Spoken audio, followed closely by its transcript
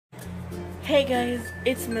Hey guys,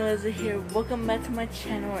 it's Melissa here. Welcome back to my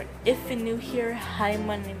channel. If you're new here, hi,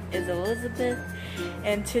 my name is Elizabeth,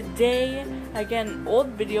 and today I got an old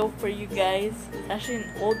video for you guys. It's actually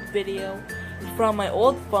an old video from my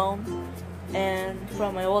old phone and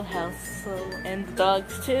from my old house, and the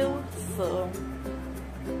dogs too. So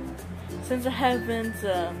since I haven't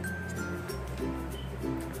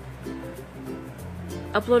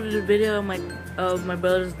uploaded a video of my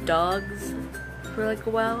brother's dogs for like a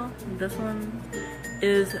while, this one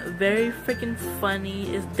is very freaking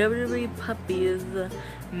funny. It's WWE Puppies,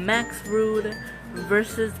 MacLeod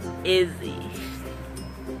versus Izzy.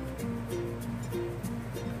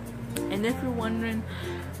 And if you're wondering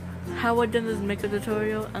how I done this makeup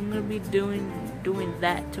tutorial, I'm gonna be doing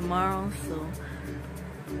that tomorrow. So,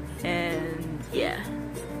 and yeah,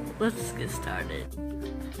 let's get started.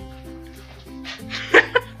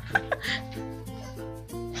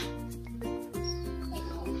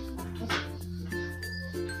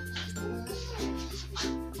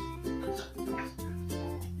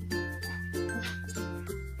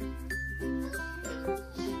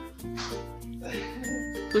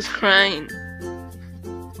 Who's crying?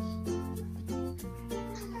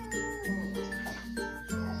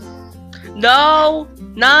 No,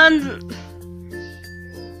 none.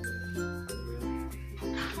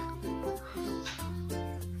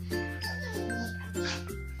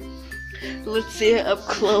 Let's see it up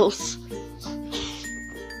close.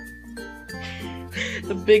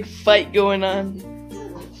 The big fight going on.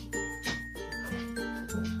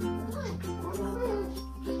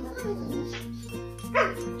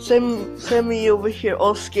 Send me over here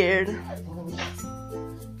all scared.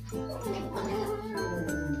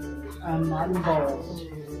 I'm not involved.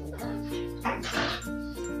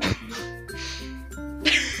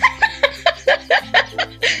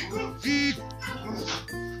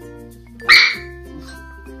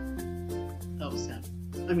 Oh, Sam.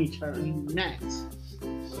 Let me try next.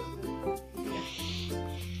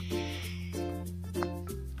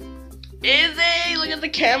 Izzy, look at the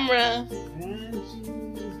camera.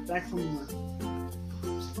 Back from work.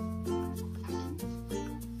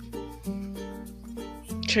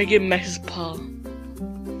 Try to get Max's paw.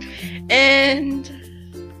 And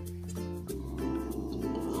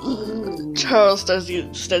Charles starts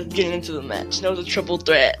getting into the match. That was a triple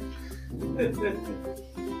threat.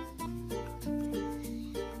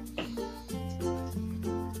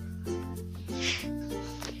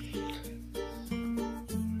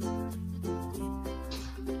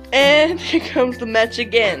 And here comes the match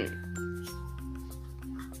again.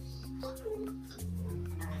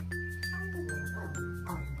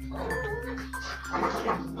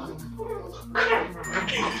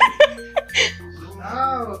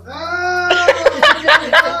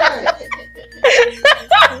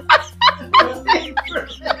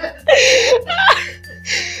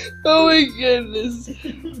 Oh my goodness.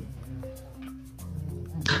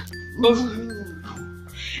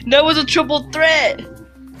 That was a triple threat.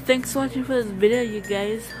 Thanks for watching for this video, you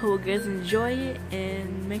guys. Hope you guys enjoy it,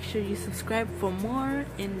 and make sure you subscribe for more.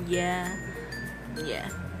 And yeah,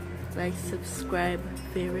 like, subscribe,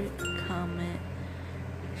 favorite, comment,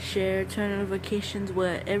 share, turn notifications,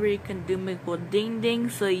 whatever you can do, make a ding ding.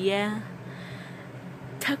 So yeah,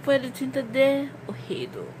 tack för det inte det, och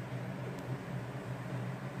hejdå.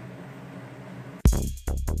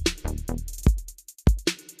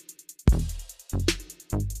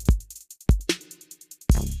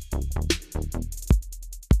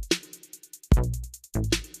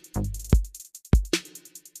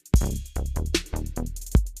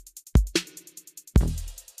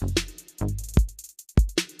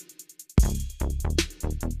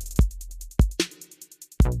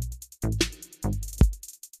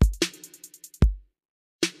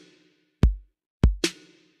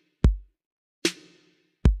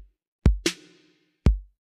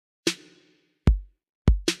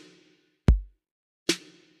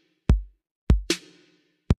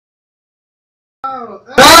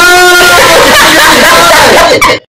 Oh,